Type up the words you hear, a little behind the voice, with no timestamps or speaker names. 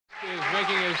Is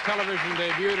making his television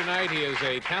debut tonight. He is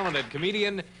a talented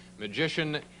comedian,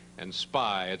 magician, and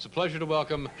spy. It's a pleasure to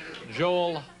welcome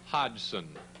Joel Hodgson.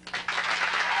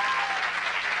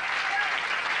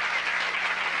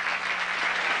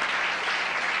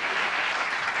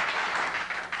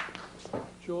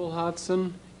 Joel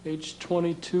Hodgson, age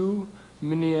 22,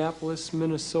 Minneapolis,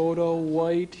 Minnesota,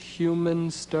 white,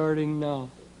 human, starting now.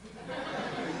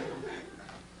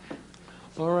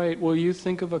 All right, will you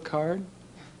think of a card?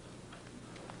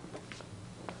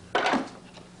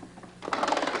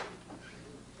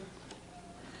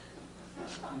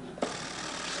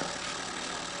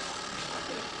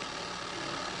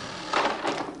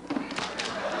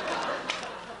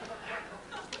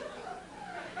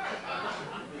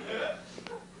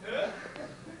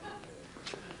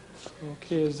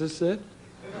 Okay, is this it?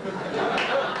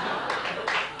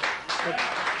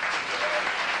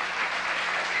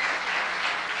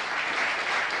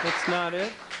 That's not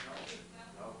it?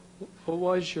 What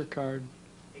was your card?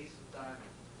 Ace of diamonds.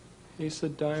 Ace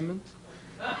of diamonds?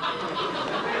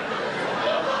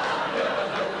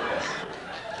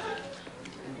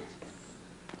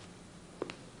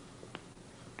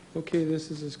 Okay,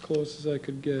 this is as close as I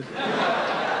could get.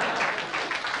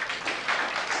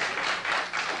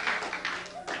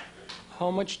 How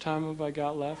much time have I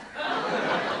got left?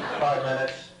 5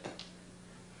 minutes.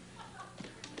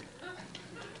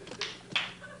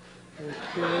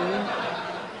 Okay.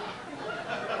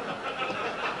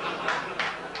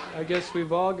 I guess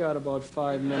we've all got about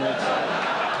 5 minutes.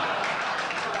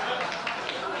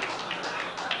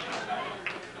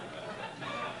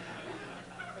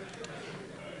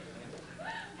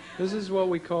 This is what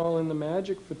we call in the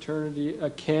magic fraternity a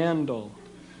candle.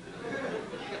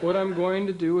 What I'm going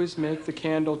to do is make the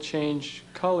candle change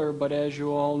color, but as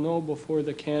you all know, before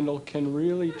the candle can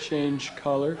really change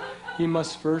color, he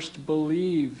must first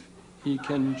believe he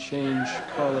can change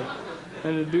color.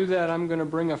 And to do that, I'm going to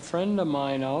bring a friend of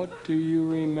mine out. Do you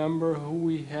remember who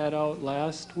we had out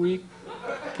last week?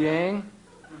 Gang?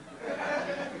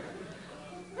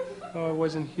 Oh, I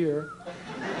wasn't here.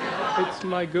 It's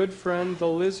my good friend, the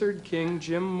Lizard King,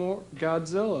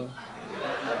 Godzilla.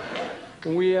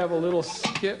 We have a little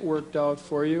skit worked out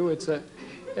for you. It's an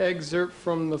excerpt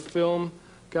from the film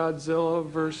Godzilla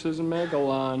vs.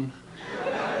 Megalon.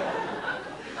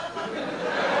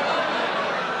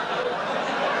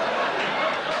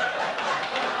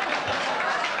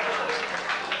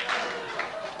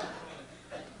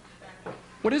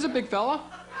 What is it, big fella?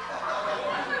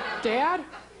 Dad?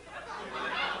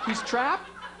 He's trapped?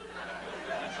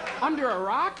 Under a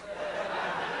rock?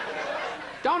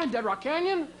 Down in Dead Rock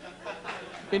Canyon?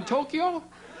 In Tokyo?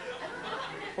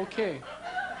 Okay.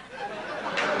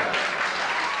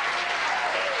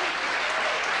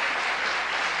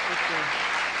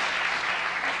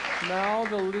 Now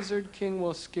the Lizard King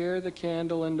will scare the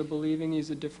candle into believing he's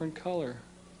a different color.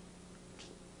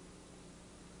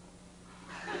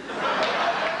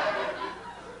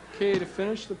 Okay, to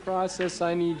finish the process,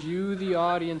 I need you, the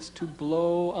audience, to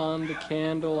blow on the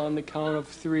candle on the count of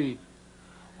 3.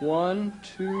 1,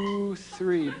 2,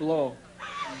 3, blow.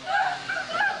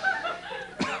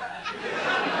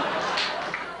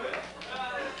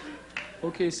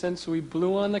 Okay, since we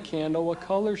blew on the candle, what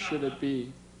color should it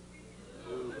be?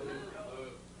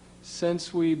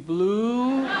 Since we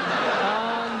blew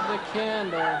on the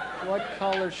candle, what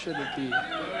color should it be?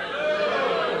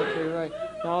 Okay, right.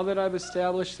 Now that I've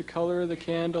established the color of the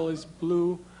candle is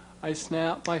blue, I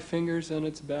snap my fingers and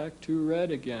it's back to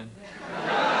red again.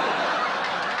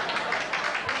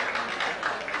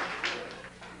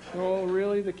 Oh,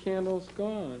 really? The candle's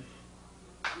gone.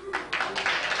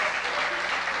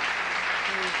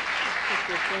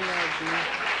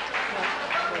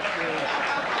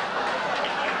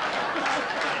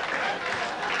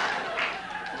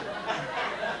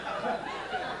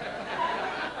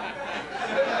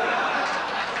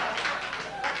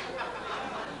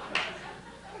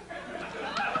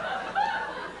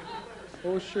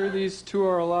 Oh, sure, these two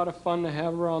are a lot of fun to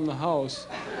have around the house,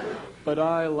 but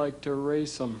I like to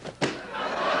race them.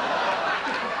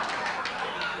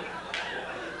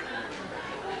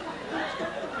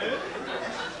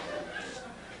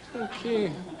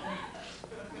 Okay.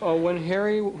 When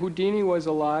Harry Houdini was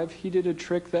alive, he did a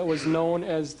trick that was known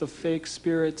as the fake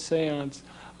spirit seance.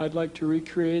 I'd like to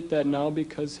recreate that now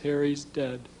because Harry's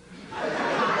dead.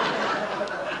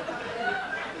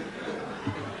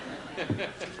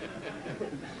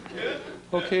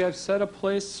 Okay, I've set a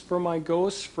place for my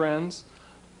ghost friends,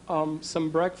 some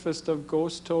breakfast of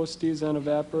ghost toasties and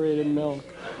evaporated milk.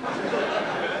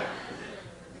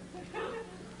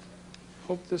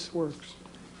 Hope this works.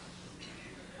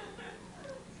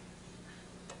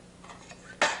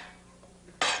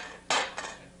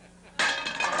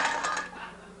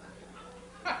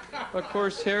 Of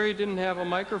course, Harry didn't have a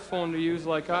microphone to use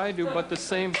like I do, but the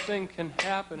same thing can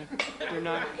happen if you're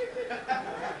not...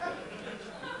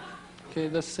 Okay,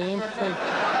 the same thing can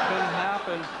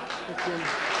happen if you're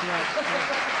not...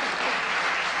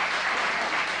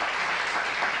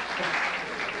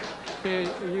 Okay,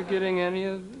 are you getting any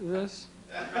of this?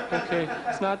 Okay,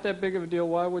 it's not that big of a deal.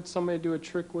 Why would somebody do a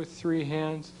trick with 3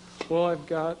 hands? Well, I've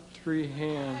got 3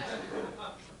 hands.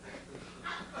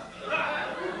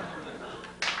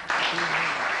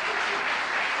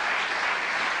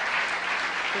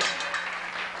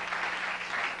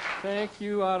 Thank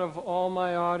you. Out of all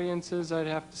my audiences, I'd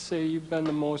have to say you've been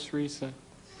the most recent.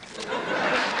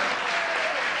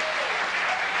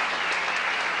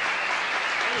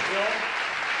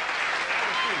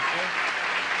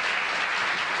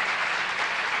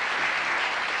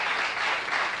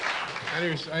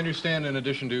 I understand, in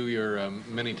addition to your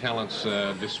many talents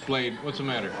displayed, what's the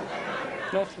matter?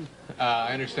 Nothing.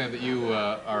 I understand that you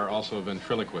are also a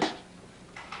ventriloquist.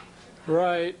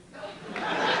 Right.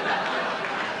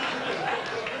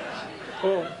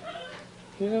 Oh.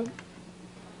 Yeah.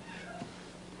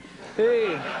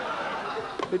 Hey.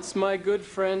 It's my good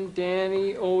friend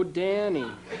Danny O'Danny.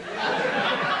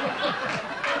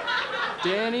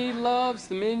 Danny loves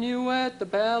the minuet, the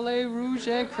ballet rouge,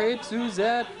 and crepe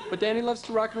Suzette. But Danny loves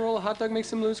to rock and roll. A hot dog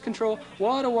makes him lose control.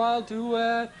 What a wild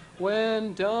duet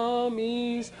when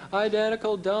dummies,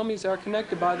 identical dummies, are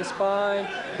connected by the spine.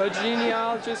 A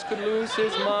genealogist could lose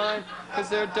his mind because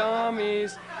they're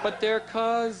dummies, but they're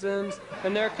cousins,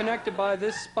 and they're connected by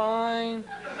this spine.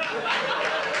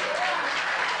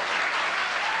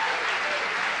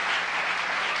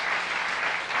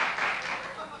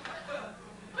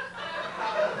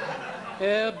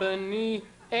 Ebony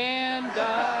and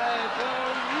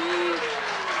Ivory.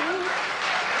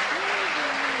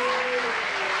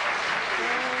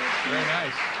 Very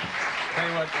nice. Tell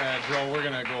you what, Joel, we're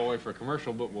going to go away for a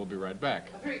commercial, but we'll be right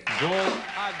back. Joel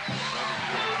Hodgson.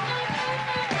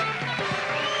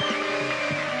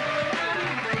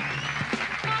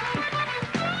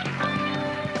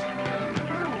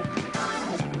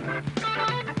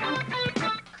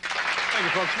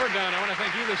 Folks, we're done. I want to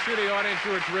thank you, the studio audience.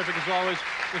 You were terrific as always.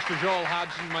 Mr. Joel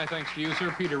Hodgson, my thanks to you, sir.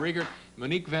 Peter Riegert,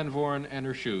 Monique Van Voren, and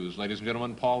her shoes. Ladies and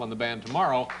gentlemen, Paul and the band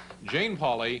tomorrow. Jane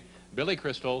Pauley, Billy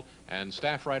Crystal, and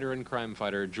staff writer and crime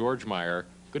fighter George Meyer.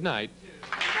 Good night.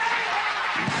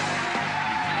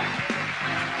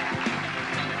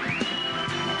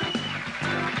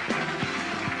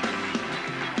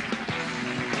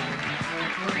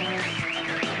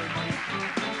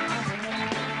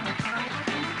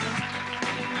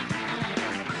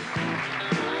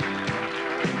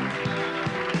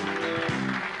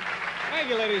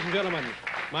 Ladies and gentlemen,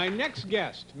 my next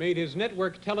guest made his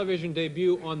network television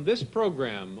debut on this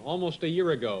program almost a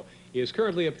year ago. He is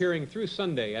currently appearing through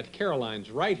Sunday at Caroline's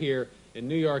right here in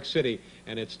New York City.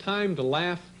 And it's time to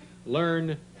laugh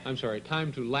and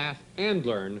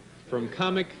learn from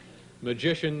comic,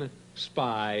 magician,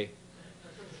 spy,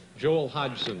 Joel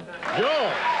Hodgson.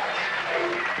 Joel!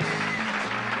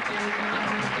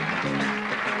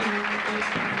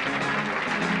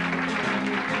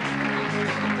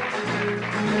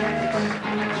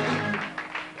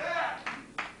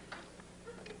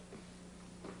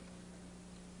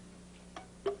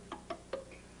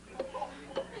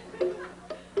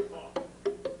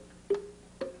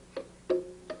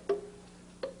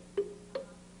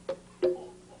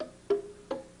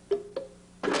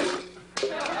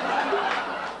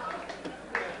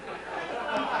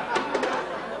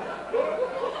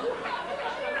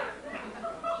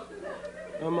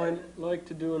 I might like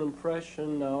to do an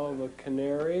impression now of a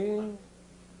canary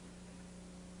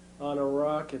on a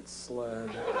rocket sled.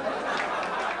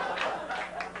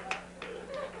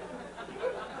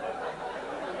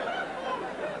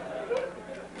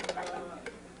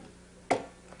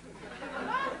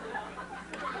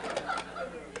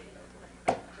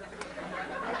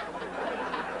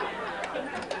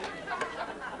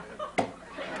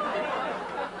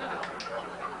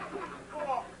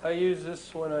 I use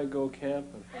this when I go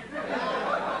camping.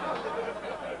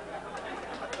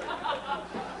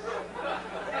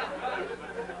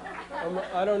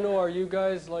 I don't know, are you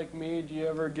guys like me? Do you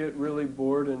ever get really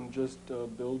bored and just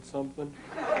build something?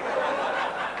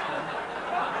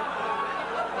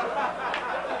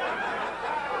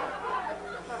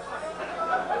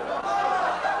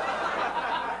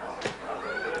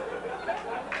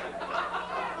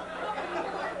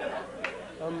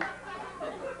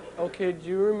 Okay, do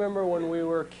you remember when we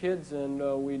were kids and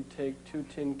we'd take 2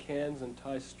 tin cans and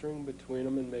tie string between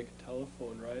them and make a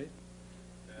telephone, right?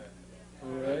 All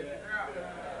right?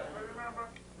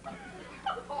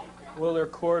 Well, they're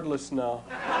cordless now.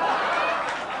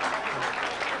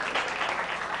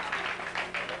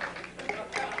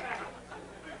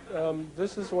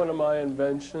 This is one of my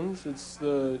inventions. It's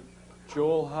the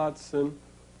Joel Hodgson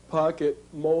Pocket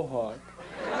Mohawk.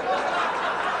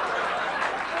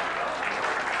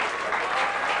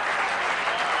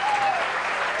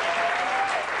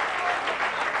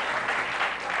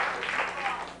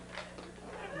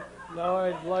 Now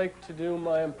I'd like to do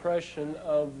my impression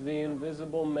of the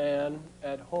Invisible Man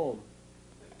at home.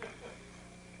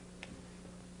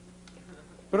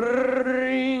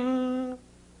 Bring,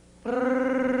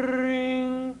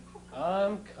 bring,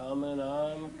 I'm coming.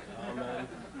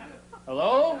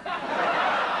 Hello?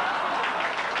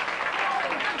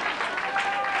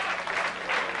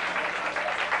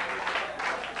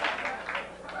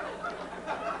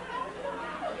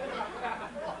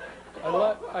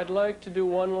 I'd like to do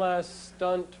one last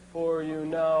stunt for you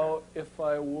now, if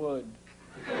I would.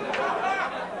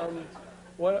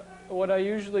 What I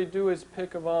usually do is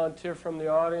pick a volunteer from the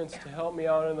audience to help me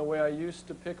out, and the way I used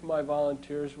to pick my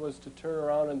volunteers was to turn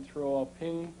around and throw a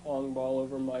ping pong ball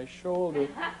over my shoulder,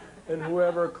 and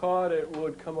whoever caught it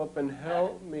would come up and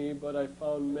help me, but I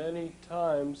found many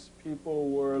times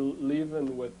people were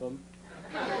leaving with them.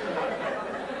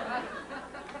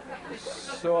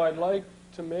 So I'd like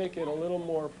to make it a little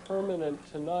more permanent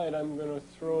tonight. I'm going to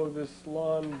throw this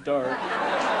lawn dart.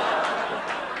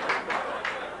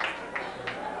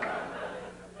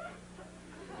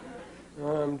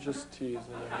 I'm just teasing.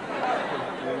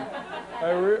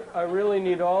 I really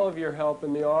need all of your help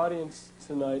in the audience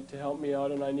tonight to help me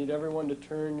out, and I need everyone to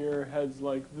turn your heads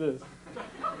like this.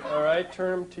 All right,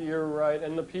 turn them to your right,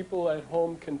 and the people at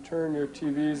home can turn your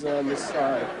TVs on the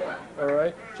side. All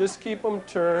right, just keep them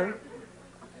turned.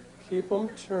 Keep them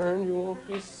turned, you won't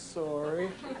be sorry.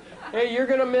 Hey, you're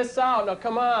going to miss out. Now,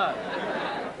 come on.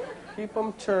 Keep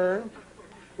them turned.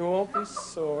 You won't be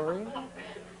sorry.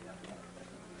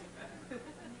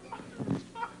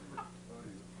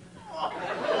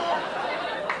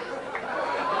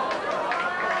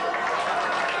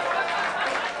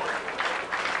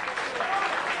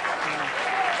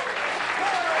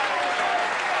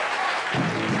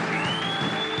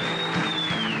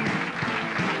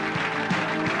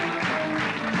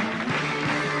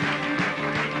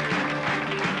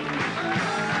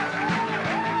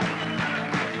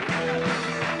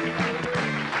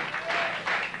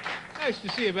 Nice to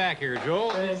see you back here,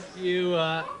 Joel. Thanks. You,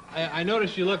 I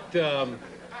noticed you look a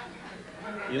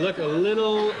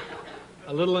little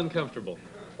uncomfortable.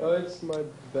 Oh, it's my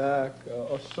back.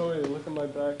 I'll show you. Look at my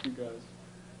back, you guys.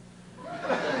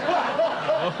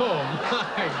 Oh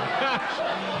my gosh!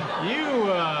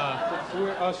 You. It's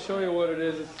weird. I'll show you what it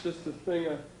is. It's just a thing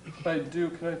I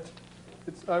do.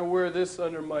 I wear this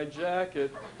under my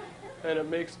jacket, and it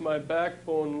makes my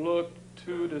backbone look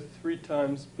 2 to 3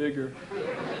 times bigger.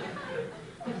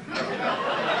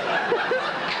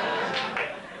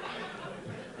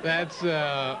 That's.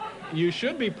 You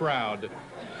should be proud.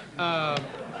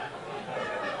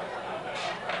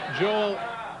 Joel.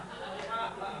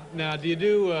 Now, do you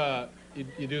do?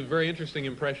 You do very interesting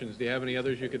impressions. Do you have any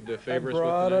others you could favor us with? I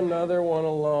brought tonight? another one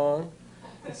along.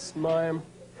 It's my.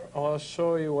 I'll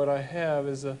show you what I have.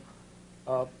 Is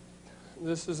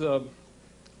this is a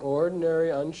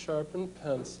ordinary unsharpened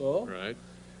pencil. Right.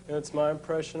 And it's my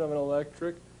impression of an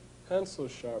electric pencil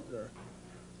sharpener.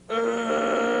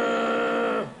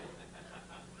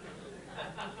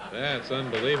 That's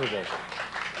unbelievable.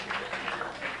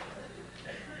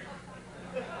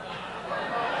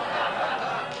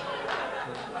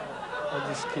 I'll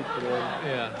just keep it in.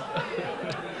 Yeah.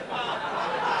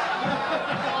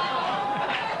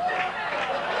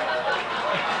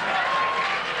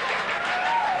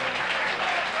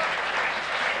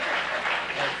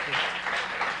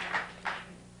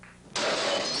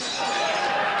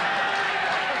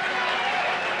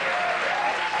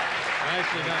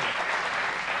 Nicely done.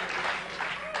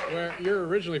 Where you're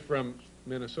originally from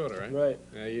Minnesota, right?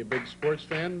 Right. You a big sports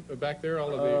fan back there?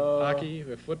 All of the hockey,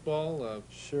 the football,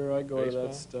 Sure, I go baseball? to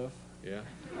that stuff. Yeah.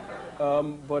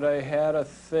 But I had a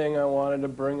thing I wanted to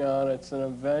bring on. It's an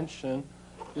invention.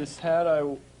 This hat I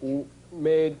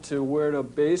made to wear to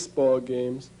baseball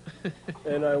games,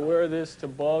 and I wear this to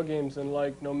ball games, and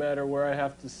like no matter where I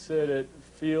have to sit, it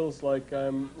feels like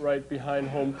I'm right behind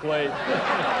home plate.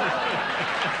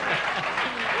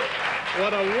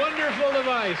 What a wonderful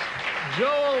device.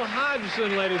 Joel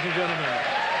Hodgson, ladies and gentlemen.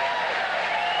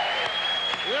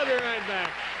 We'll be right back.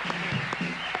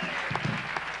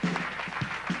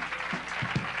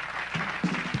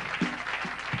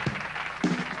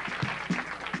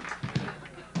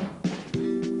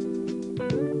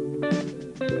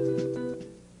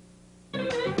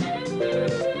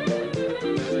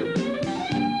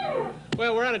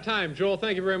 out of time. Joel,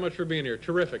 thank you very much for being here.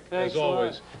 Terrific, Thanks as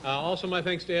always. Also, my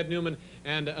thanks to Ed Newman,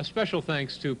 and a special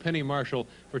thanks to Penny Marshall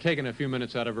for taking a few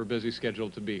minutes out of her busy schedule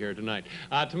to be here tonight.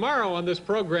 Tomorrow on this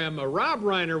program, Rob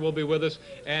Reiner will be with us,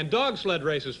 and dog sled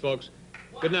races, folks.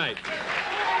 Good night.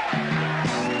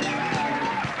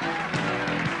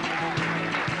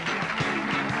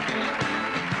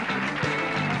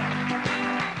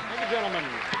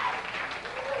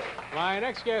 My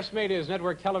next guest made his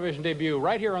network television debut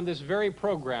right here on this very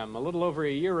program a little over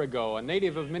a year ago. A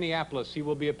native of Minneapolis, he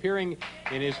will be appearing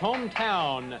in his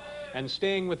hometown and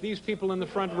staying with these people in the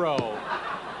front row.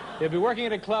 He'll be working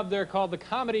at a club there called the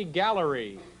Comedy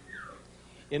Gallery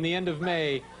in the end of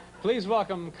May. Please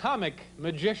welcome comic,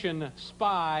 magician,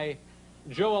 spy,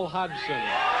 Joel Hodgson.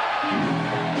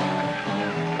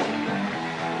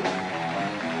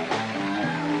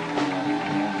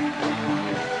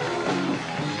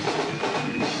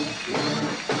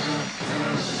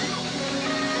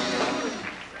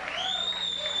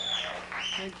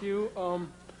 Thank you.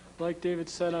 Like David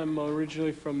said, I'm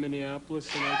originally from Minneapolis,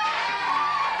 and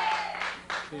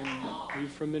are you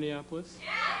from Minneapolis?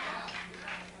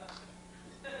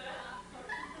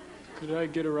 Could I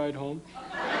get a ride home?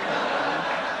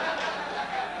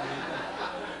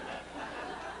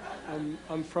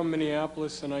 I'm from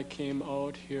Minneapolis, and I came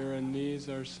out here, and these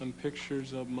are some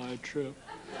pictures of my trip.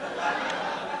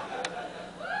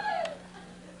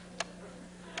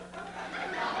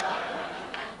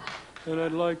 And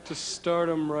I'd like to start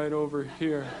them right over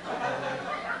here.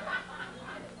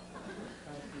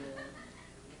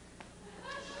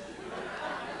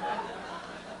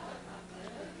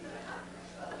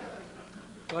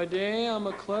 By day, I'm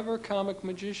a clever comic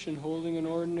magician holding an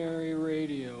ordinary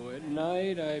radio. At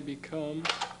night, I become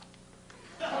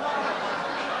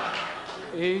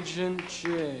Agent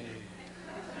J.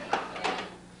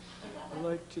 I'd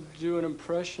like to do an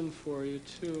impression for you,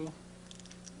 too.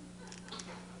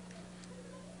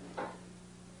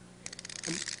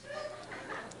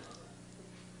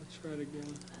 Let's try it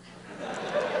again.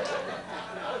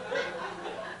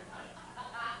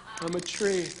 I'm a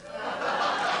tree.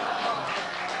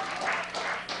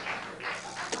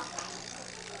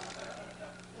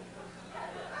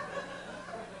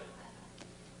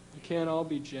 You can't all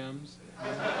be gems.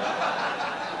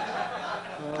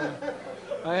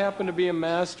 I happen to be a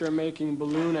master at making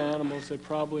balloon animals. I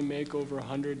probably make over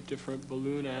 100 different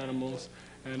balloon animals,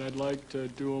 and I'd like to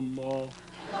do them all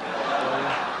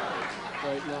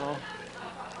right now.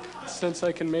 Since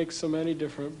I can make so many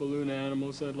different balloon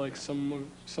animals, I'd like someone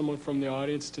from the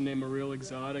audience to name a real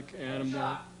exotic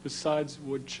animal besides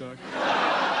woodchuck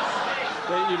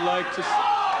that you'd like to...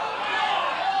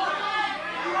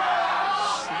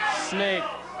 Snake.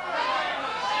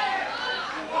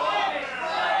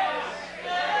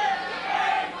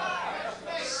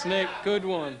 Snake, good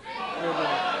one. Good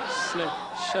one. Snake.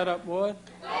 Shut up, what?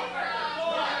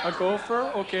 A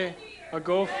gopher? Okay. A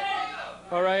gopher.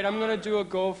 All right, I'm going to do a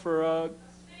gopher.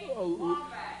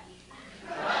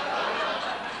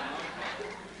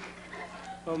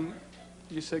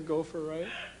 You said gopher, right?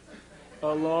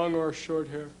 Long or short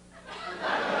hair?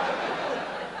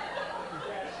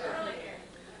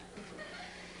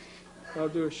 I'll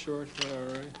do a short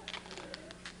hair,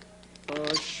 all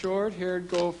right? Short-haired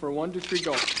gopher. 1, 2, 3,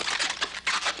 go.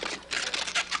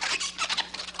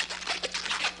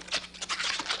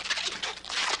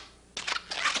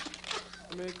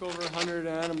 I make over 100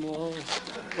 animals,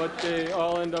 but they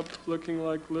all end up looking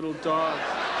like little dogs.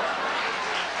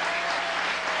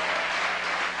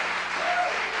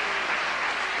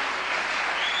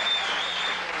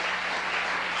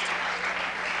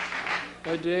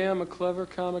 By day, I'm a clever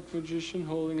comic magician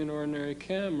holding an ordinary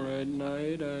camera. At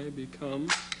night, I become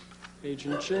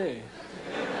Agent J.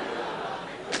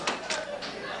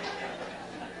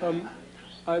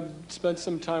 I've spent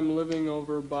some time living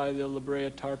over by the La Brea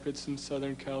tar pits in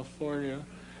Southern California,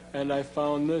 and I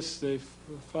found this. They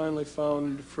finally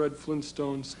found Fred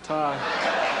Flintstone's tie.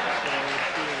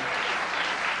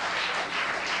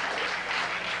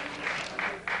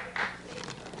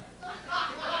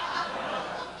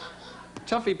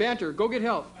 Tuffy, banter, go get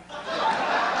help.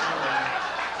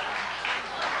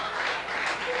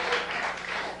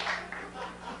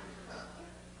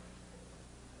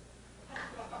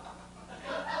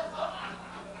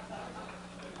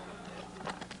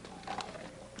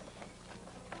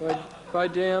 By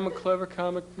day, I'm a clever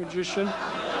comic magician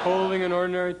holding an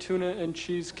ordinary tuna and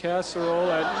cheese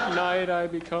casserole. At night, I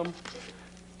become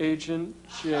Agent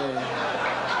J.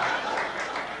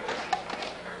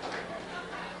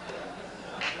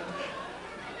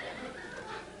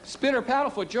 Spinner,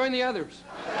 paddlefoot, join the others.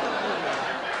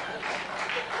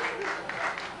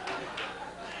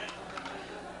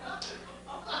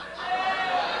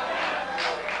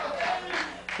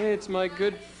 Hey, it's my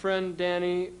good friend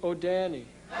Danny O'Danny.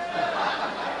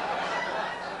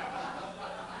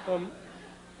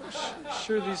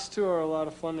 Sure, these two are a lot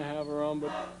of fun to have around,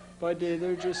 but by day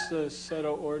they're just a set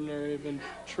of ordinary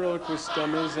ventriloquist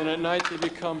dummies, and at night they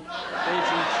become Agent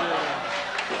Cheryl.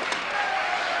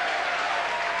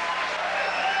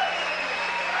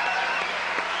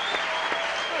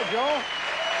 Hi, Joel.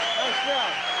 Nice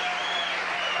job.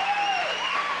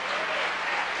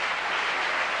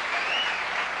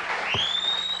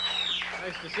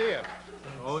 Nice to see you.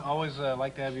 Always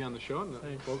like to have you on the show, and the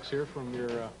folks here from your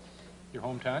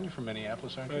hometown. You're from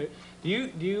Minneapolis, aren't you? Right. Do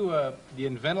you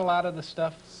invent a lot of the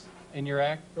stuff in your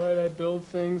act? Right, I build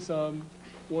things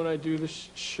when I do the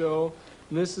show.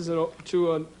 And this is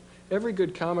every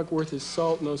good comic worth his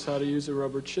salt knows how to use a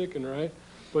rubber chicken, right?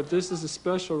 But this is a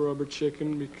special rubber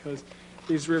chicken because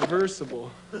he's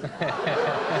reversible.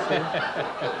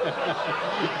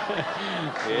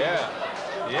 Yeah.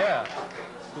 Yeah,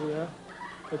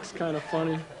 it's kind of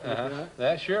funny.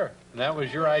 That sure. And that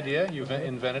was your idea. You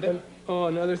invented it. And,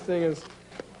 another thing is,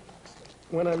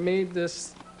 when I made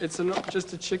this, it's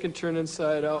just a chicken turned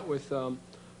inside out with a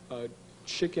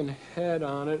chicken head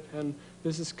on it, and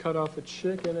this is cut off a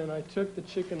chicken, and I took the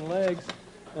chicken legs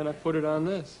and I put it on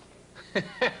this. See?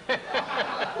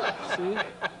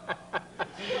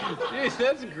 Jeez,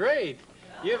 that's great.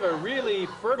 You have a really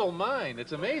fertile mind.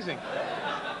 It's amazing.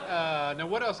 Now,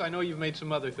 what else? I know you've made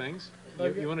some other things.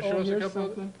 You want to show us a couple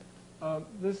of them?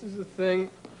 This is a thing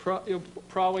you'll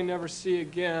probably never see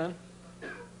again.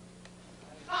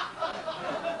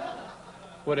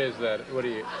 What is that? What do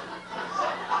you...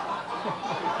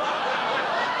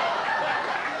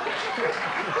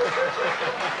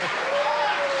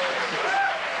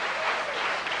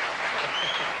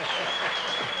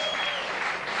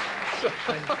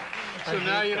 So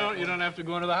now you don't have to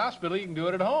go into the hospital. You can do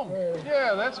it at home.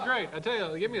 Yeah, that's great. I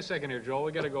tell you, give me a second here, Joel.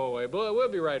 We got to go away. But we'll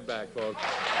be right back, folks.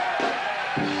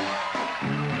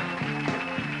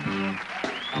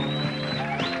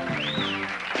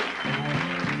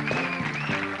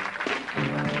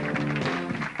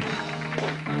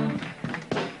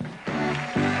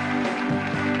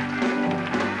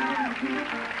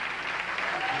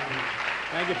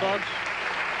 Thank you, folks.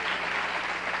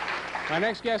 My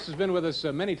next guest has been with us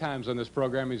many times on this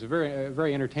program. He's a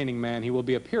very entertaining man. He will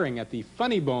be appearing at the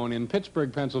Funny Bone in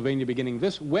Pittsburgh, Pennsylvania, beginning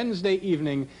this Wednesday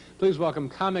evening. Please welcome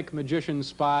comic, magician,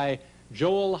 spy,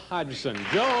 Joel Hodgson.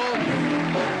 Joel!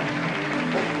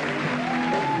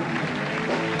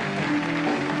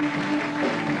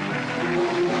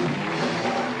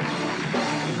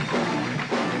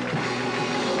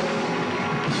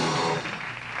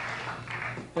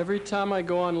 Every time I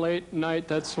go on late night,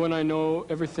 that's when I know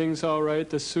everything's all right.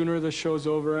 The sooner the show's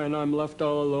over and I'm left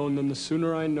all alone, then the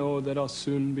sooner I know that I'll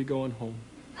soon be going home.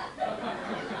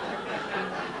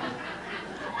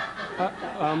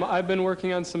 I've been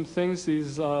working on some things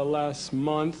these last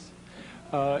month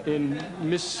in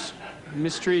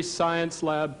Mystery Science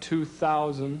Lab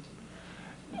 2000.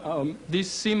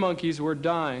 These sea monkeys were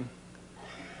dying.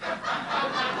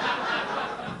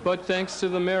 But thanks to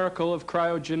the miracle of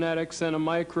cryogenetics and a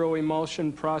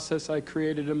micro-emulsion process I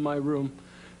created in my room,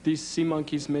 these sea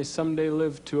monkeys may someday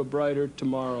live to a brighter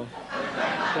tomorrow.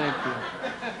 Thank you.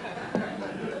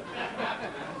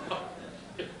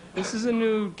 This is a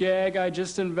new gag I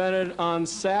just invented on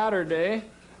Saturday.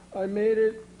 I made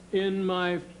it in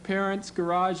my parents'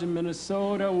 garage in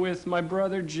Minnesota with my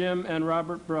brother Jim and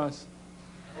Robert Bruss.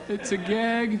 It's a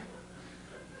gag.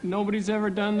 Nobody's ever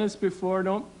done this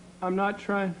before. I'm not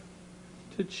trying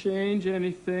to change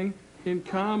anything in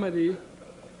comedy,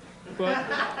 but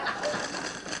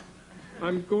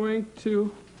I'm going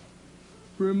to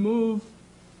remove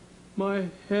my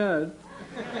head.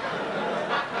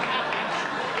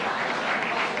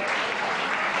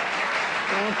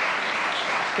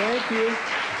 Thank you.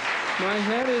 My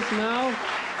head is now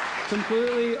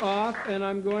completely off, and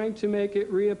I'm going to make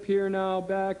it reappear now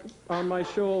back on my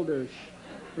shoulders.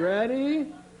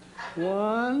 Ready?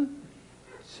 1,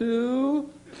 2,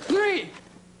 3.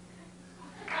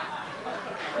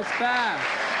 It's back.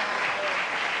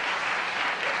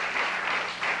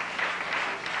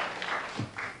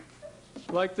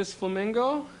 Like this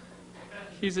flamingo?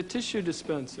 He's a tissue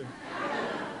dispenser.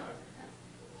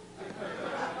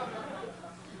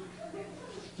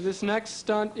 This next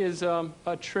stunt is a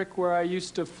trick where I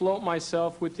used to float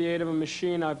myself with the aid of a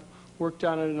machine. I've worked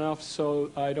on it enough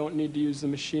so I don't need to use the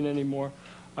machine anymore.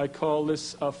 I call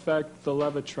this effect the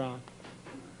Levitron.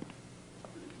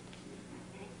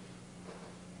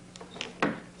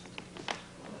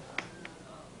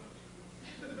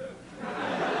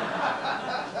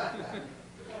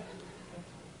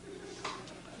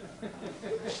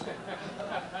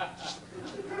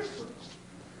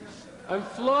 I'm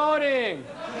floating.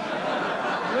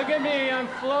 Look at me, I'm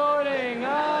floating.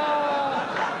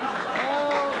 Ah!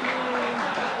 Help me.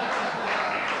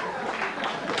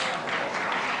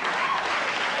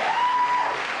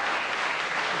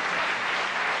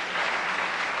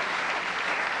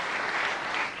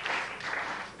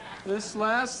 This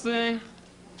last thing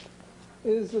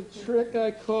is a trick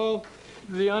I call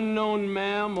the unknown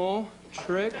mammal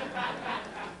trick.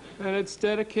 And it's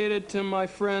dedicated to my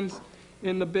friends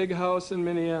in the big house in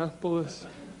Minneapolis.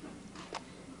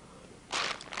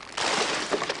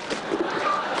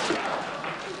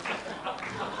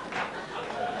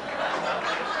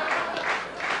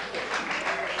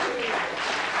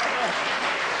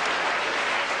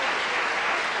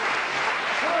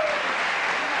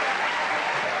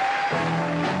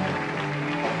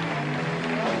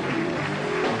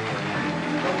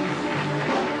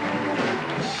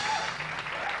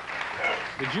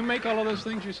 Did you make all of those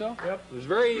things yourself? Yep. It was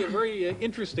very, very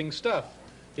interesting stuff.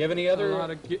 Do you have any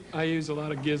other? I use a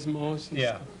lot of gizmos. And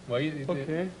Yeah. stuff. Well,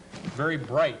 Okay. very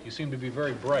bright. You seem to be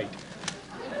very bright.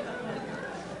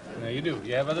 Now you do.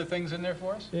 You have other things in there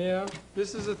for us? Yeah.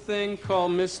 This is a thing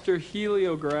called Mr.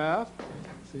 Heliograph.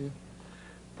 See?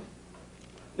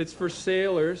 It's for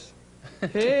sailors.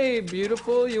 Hey,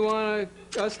 beautiful, you want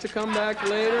us to come back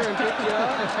later and pick you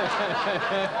up?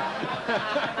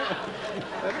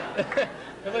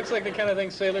 It looks like the kind of thing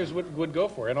sailors would go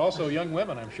for. And also young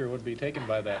women, I'm sure, would be taken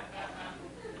by that.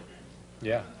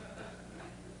 Yeah.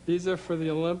 These are for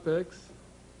the Olympics.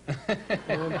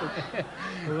 Olympic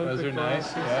Those are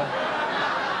nice, glasses.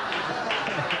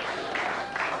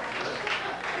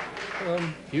 yeah.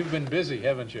 You've been busy,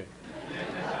 haven't you?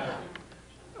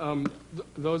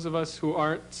 Those of us who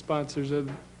aren't sponsors of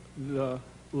the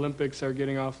Olympics are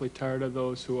getting awfully tired of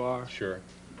those who are. Sure.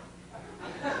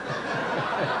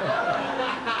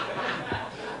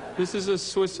 This is a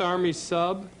Swiss Army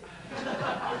sub.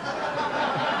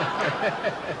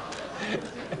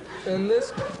 And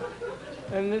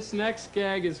this next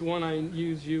gag is one I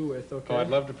use you with, okay? Oh, I'd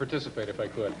love to participate if I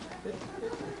could.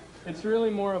 It's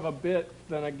really more of a bit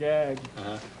than a gag.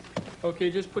 Uh-huh. Okay,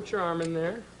 just put your arm in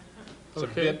there. It's a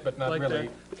bit, but not like really.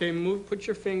 that. Okay, put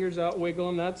your fingers out, wiggle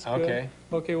them, that's good. Okay.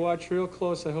 Okay, watch real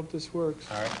close, I hope this works.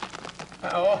 All right.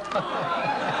 Oh.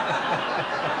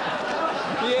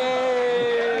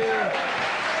 Yay!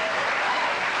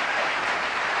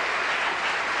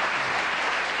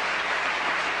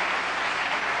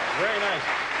 Very nice.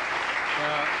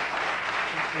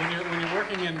 When you're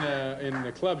working in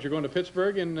the clubs, you're going to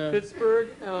Pittsburgh and Pittsburgh,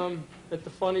 at the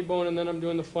Funny Bone, and then I'm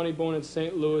doing the Funny Bone in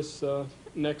St. Louis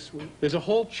next week. there's a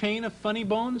whole chain of funny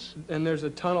bones? And there's a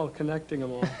tunnel connecting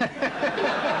them all.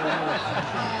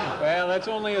 Well, that's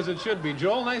only as it should be.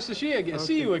 Joel, nice to see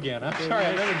you again. I'm sorry,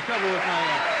 I'm having trouble with my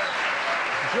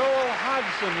Joel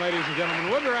Hodgson, ladies and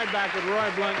gentlemen. We'll be right back with Roy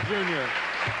Blunt Jr.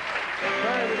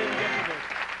 Sorry we didn't get to this.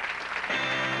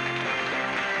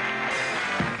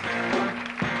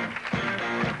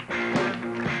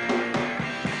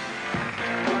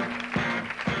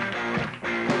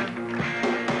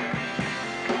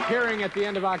 Appearing at the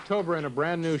end of October in a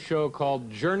brand new show called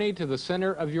Journey to the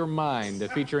Center of Your Mind,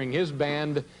 featuring his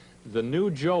band, The New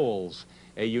Joels.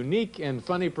 A unique and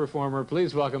funny performer.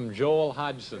 Please welcome Joel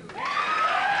Hodgson.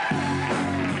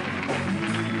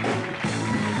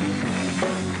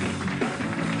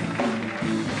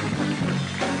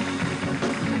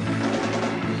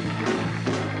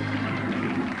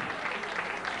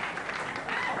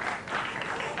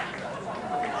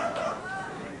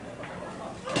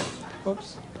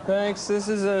 Oops. Thanks. This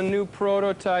is a new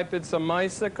prototype. It's a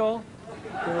bicycle.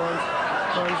 It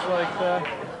runs like that.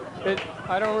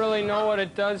 I don't really know what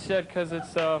it does yet because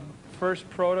it's a first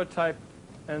prototype,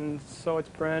 and so it's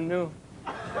brand new.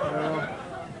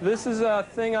 This is a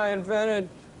thing I invented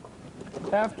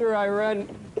after I read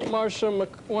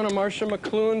one of Marshall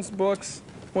McLuhan's books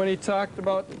when he talked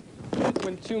about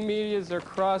when two medias are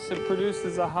crossed, it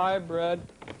produces a hybrid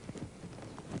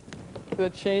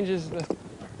that changes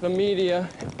the media.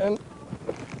 And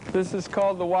this is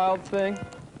called the Wild Thing,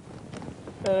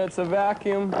 and it's a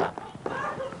vacuum.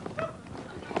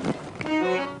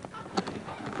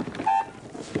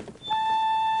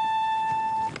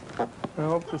 I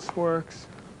hope this works.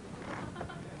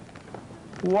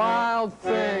 Wild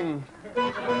Thing. You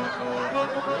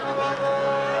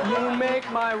make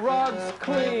my rugs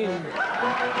clean.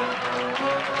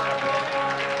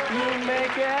 You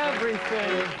make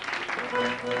everything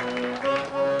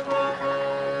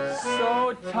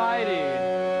so tidy.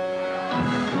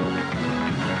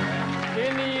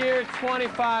 In the year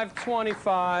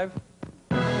 2525,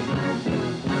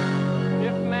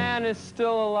 if is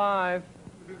still alive,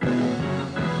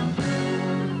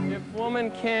 if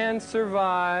woman can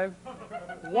survive,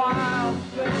 wild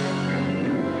thing.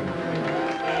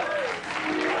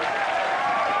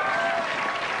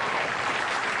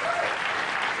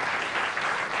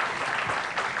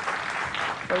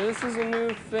 This is a new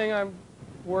thing I've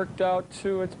worked out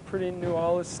too. It's pretty new,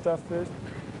 all this stuff is.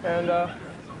 And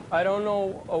I don't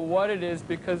know what it is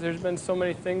because there's been so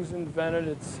many things invented,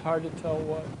 it's hard to tell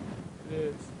what it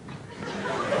is.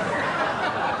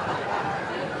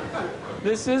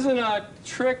 This isn't a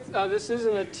trick, this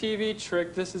isn't a TV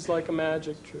trick, this is like a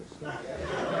magic trick. So.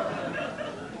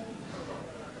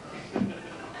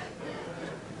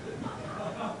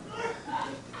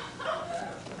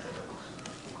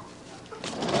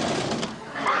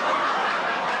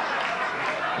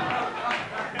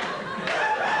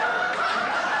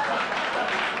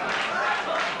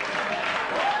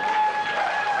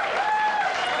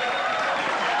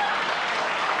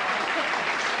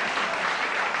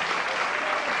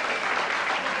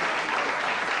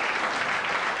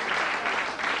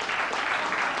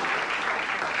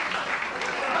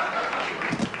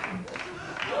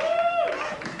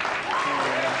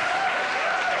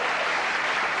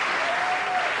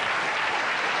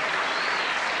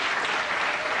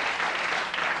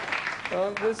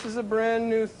 This is a brand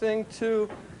new thing, too.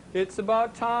 It's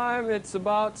about time, it's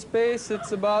about space,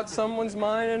 it's about someone's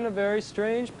mind in a very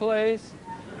strange place.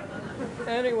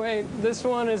 Anyway, this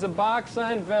one is a box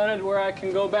I invented where I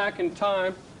can go back in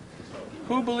time.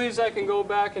 Who believes I can go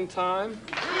back in time?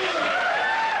 All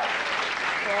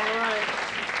right.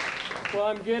 Well,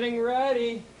 I'm getting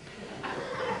ready.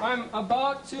 I'm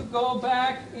about to go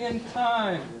back in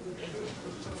time.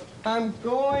 I'm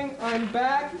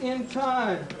back in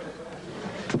time.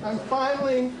 I'm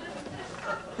finally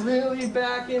really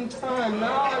back in time.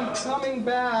 Now I'm coming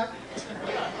back.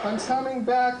 I'm coming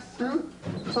back through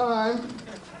time.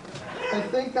 I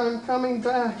think I'm coming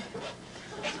back.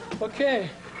 Okay.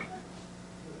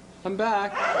 I'm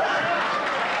back.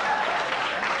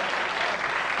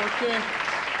 Okay.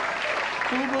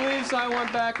 Who believes I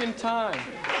went back in time?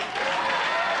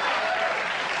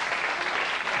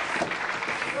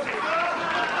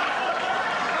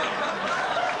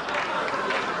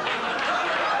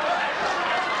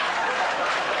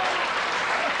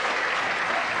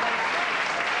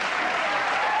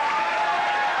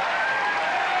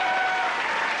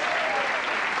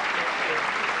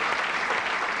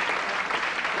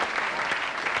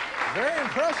 Very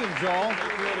impressive, Joel.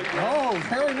 Oh,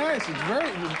 very nice. It's very.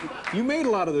 You made a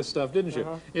lot of this stuff, didn't you?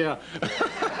 Yeah.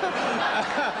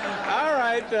 All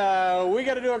right, we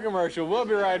got to do a commercial. We'll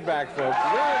be right back, folks.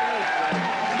 Very nice.